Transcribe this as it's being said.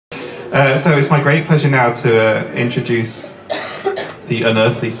So it's my great pleasure now to introduce the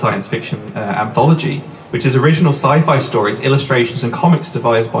Unearthly Science Fiction anthology, which is original sci-fi stories, illustrations and comics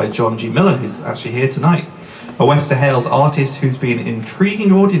devised by John G. Miller, who's actually here tonight. A Wester Hale's artist who's been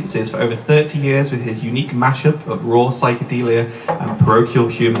intriguing audiences for over 30 years with his unique mashup of raw psychedelia and parochial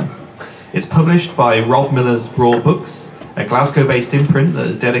humour. It's published by Rob Miller's Braw Books, a Glasgow-based imprint that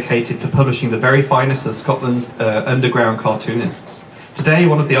is dedicated to publishing the very finest of Scotland's underground cartoonists. Today,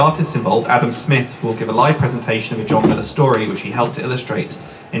 one of the artists involved, Adam Smith, will give a live presentation of a John Miller story which he helped to illustrate,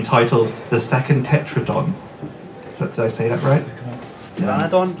 entitled The Second Pteranodon. Did I say that right?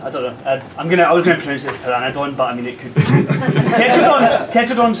 Pteranodon? I don't know. I was going to pronounce it as Pteranodon, but I mean it could be.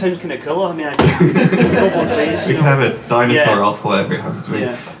 Tetradon sounds kind of cooler. I mean, I think we can have a dinosaur off, whatever it happens to be.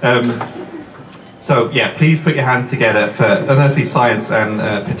 Yeah. So yeah, please put your hands together for Unearthly Science and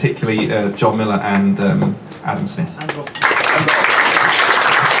particularly John Miller and Adam Smith.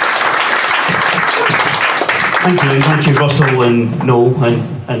 Thank you, Russell and Noel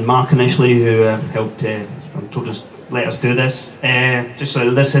and Mark initially, who helped let us do this. Just so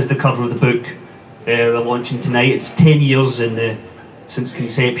this is the cover of the book we're launching tonight. It's 10 years since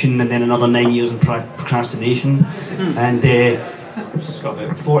conception, and then another 9 years in procrastination, and it's got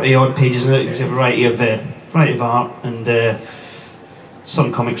about 40 odd pages in it. It's a variety of art and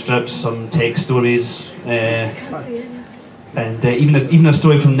some comic strips, some text stories. And even a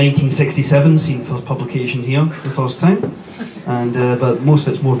story from 1967 seen for publication here for the first time, and but most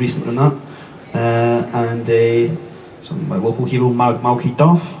of it's more recent than that. Some my local hero, Malcy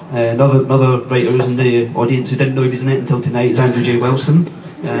Duff. Another writer who's in the audience who didn't know he was in it until tonight is Andrew J. Wilson.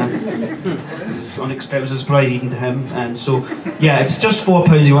 It's unexpected, it was a surprise even to him. And so, yeah, it's just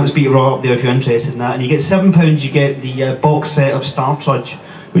 £4 you want to speak right up there if you're interested in that. And you get £7, you get the box set of Star Trudge,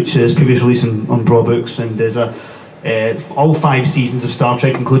 which is previously released on Braw Books, and there's all 5 seasons of Star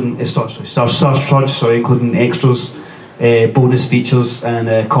Trek, including Star Trudge, including extras, bonus features,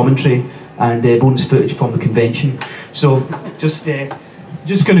 and commentary, and bonus footage from the convention. So just going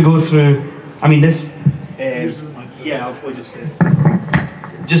to go through. I mean, this. I'll probably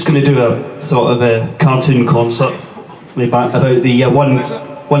just going to do a sort of a cartoon concert about the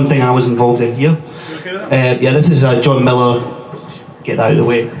one thing I was involved in here. This is John Miller. Get out of the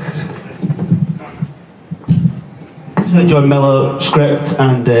way. This is a John Miller script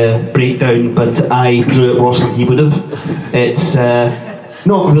and breakdown, but I drew it worse than he would have. It's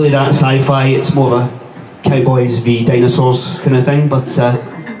not really that sci-fi. It's more of a cowboys v dinosaurs kind of thing, but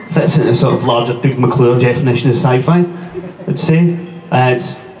fits into a sort of larger Doug McClure definition of sci-fi, I'd say.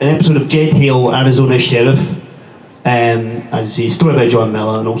 It's an episode of Jed Hale, Arizona Sheriff, as a story by John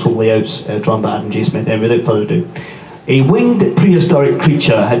Miller, and also layouts drawn by Adam J. Smith. Without further ado, a winged prehistoric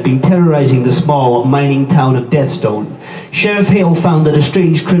creature had been terrorizing the small mining town of Deathstone. Sheriff Hale found that a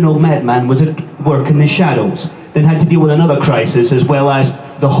strange criminal madman was at work in the shadows, then had to deal with another crisis, as well as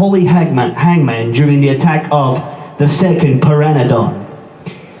the holy hangman during the attack of the second Pteranodon.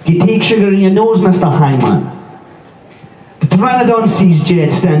 Do you take sugar in your nose, Mr. Hangman? The Pteranodon sees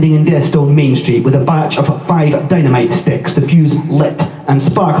Jed standing in Deathstone Main Street with a batch of 5 dynamite sticks, the fuse lit and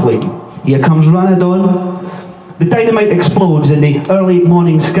sparkling. Here comes Pteranodon. The dynamite explodes in the early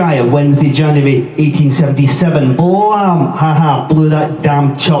morning sky of Wednesday, January 1877. Blam! Haha, blew that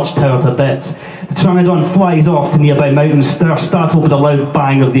damn church tower to bits. The Pteranodon flies off to nearby mountains, startled with a loud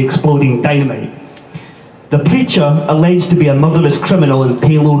bang of the exploding dynamite. The preacher, alleged to be a murderous criminal and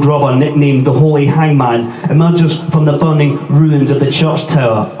payload robber nicknamed the Holy Hangman, emerges from the burning ruins of the church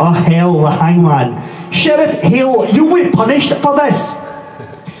tower. Oh hell, the hangman. Sheriff Hale, you will be punished for this.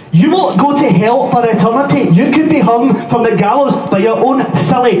 You will go to hell for eternity. You could be hung from the gallows by your own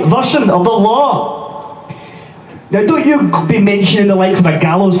silly version of the law. Now don't you be mentioning the likes of a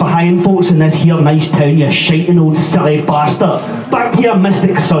gallows for hanging folks in this here nice town, you shiting old silly bastard. Back to your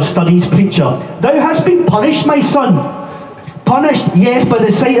mystic studies, preacher. Thou hast been punished, my son. Punished, yes, by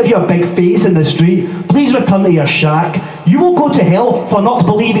the sight of your big face in the street. Please return to your shack. You will go to hell for not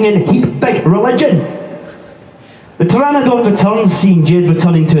believing in heap big religion. The Pteranodon returns, seeing Jed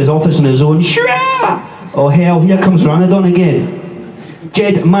returning to his office on his own. Shraa! Oh hell, here comes Pteranodon again.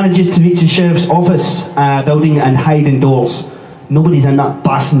 Jed manages to reach the sheriff's office building and hide indoors. Nobody's in that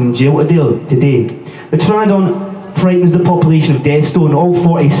bastard jail today. The Pteranodon frightens the population of Deathstone, all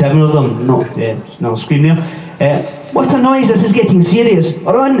 47 of them. No, scream there. What a noise, this is getting serious.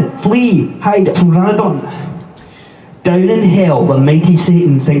 Run, flee, hide from Pteranodon. Down in hell, the mighty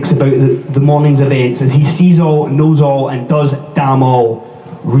Satan thinks about the morning's events as he sees all, knows all, and does damn all.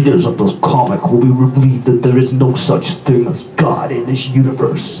 Readers of this comic will be relieved that there is no such thing as God in this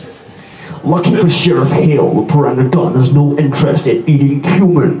universe. Lucky for Sheriff Hale, the Pteranodon has no interest in eating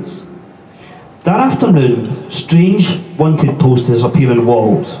humans. That afternoon, strange wanted posters appear on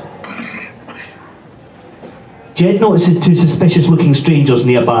walls. Jed notices two suspicious-looking strangers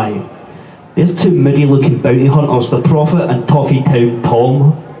nearby. There's two moody-looking bounty hunters, the Prophet and Toffee Town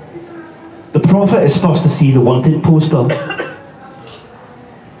Tom. The Prophet is first to see the wanted poster.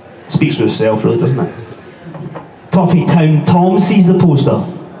 Speaks for itself, really, doesn't it? Toffee Town Tom sees the poster.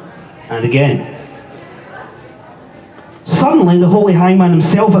 And again. Suddenly, the holy hangman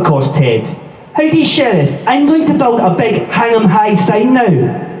himself accosts Ted. Howdy, Sheriff. I'm going to build a big hang 'em high sign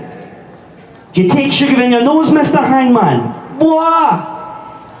now. Do you take sugar in your nose, Mr. Hangman? Wah!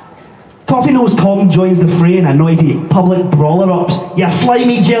 Toffee Nose Tom joins the fray in a noisy public brawler-ups. You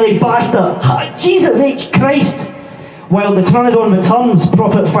slimy jelly bastard! Jesus H. Christ! While the Pteranodon returns,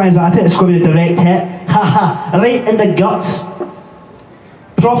 Prophet fires at it, scoring a direct hit. Haha, right in the guts.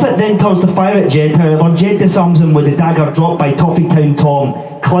 Prophet then turns to fire at Jed, however, Jed disarms him with the dagger dropped by Toffee Town Tom.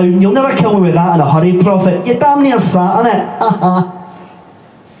 Clown, you'll never kill me with that in a hurry, Prophet. You damn near sat on it. Haha.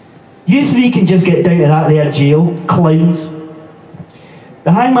 You three can just get down to that there jail, clowns.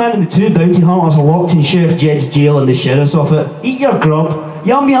 The hangman and the two bounty hunters are locked in Sheriff Jed's jail in the sheriff's office. Eat your grub.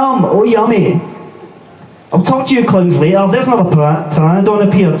 Yum yum, oh yummy. I'll talk to you clowns later. There's another Pteranodon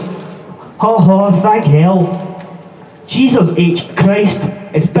appeared. Ha ha, thank hell. Jesus H. Christ.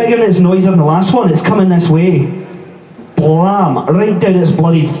 It's bigger and it's noisier than the last one. It's coming this way. Blam! Right down its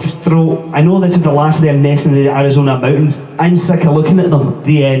bloody throat. I know this is the last of them nesting in the Arizona mountains. I'm sick of looking at them.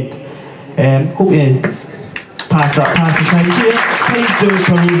 The end. Hope you pass the time to you. Please do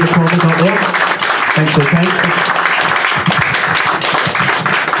peruse the topic up there. Thanks for your time.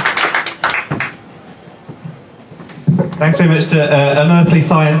 Thanks very much to Unearthly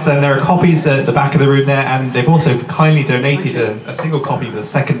Science, and there are copies at the back of the room there, and they've also kindly donated a single copy of the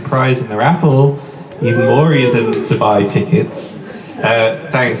second prize in the raffle. Even more reason to buy tickets.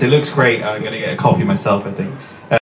 Thanks, it looks great. I'm going to get a copy myself, I think.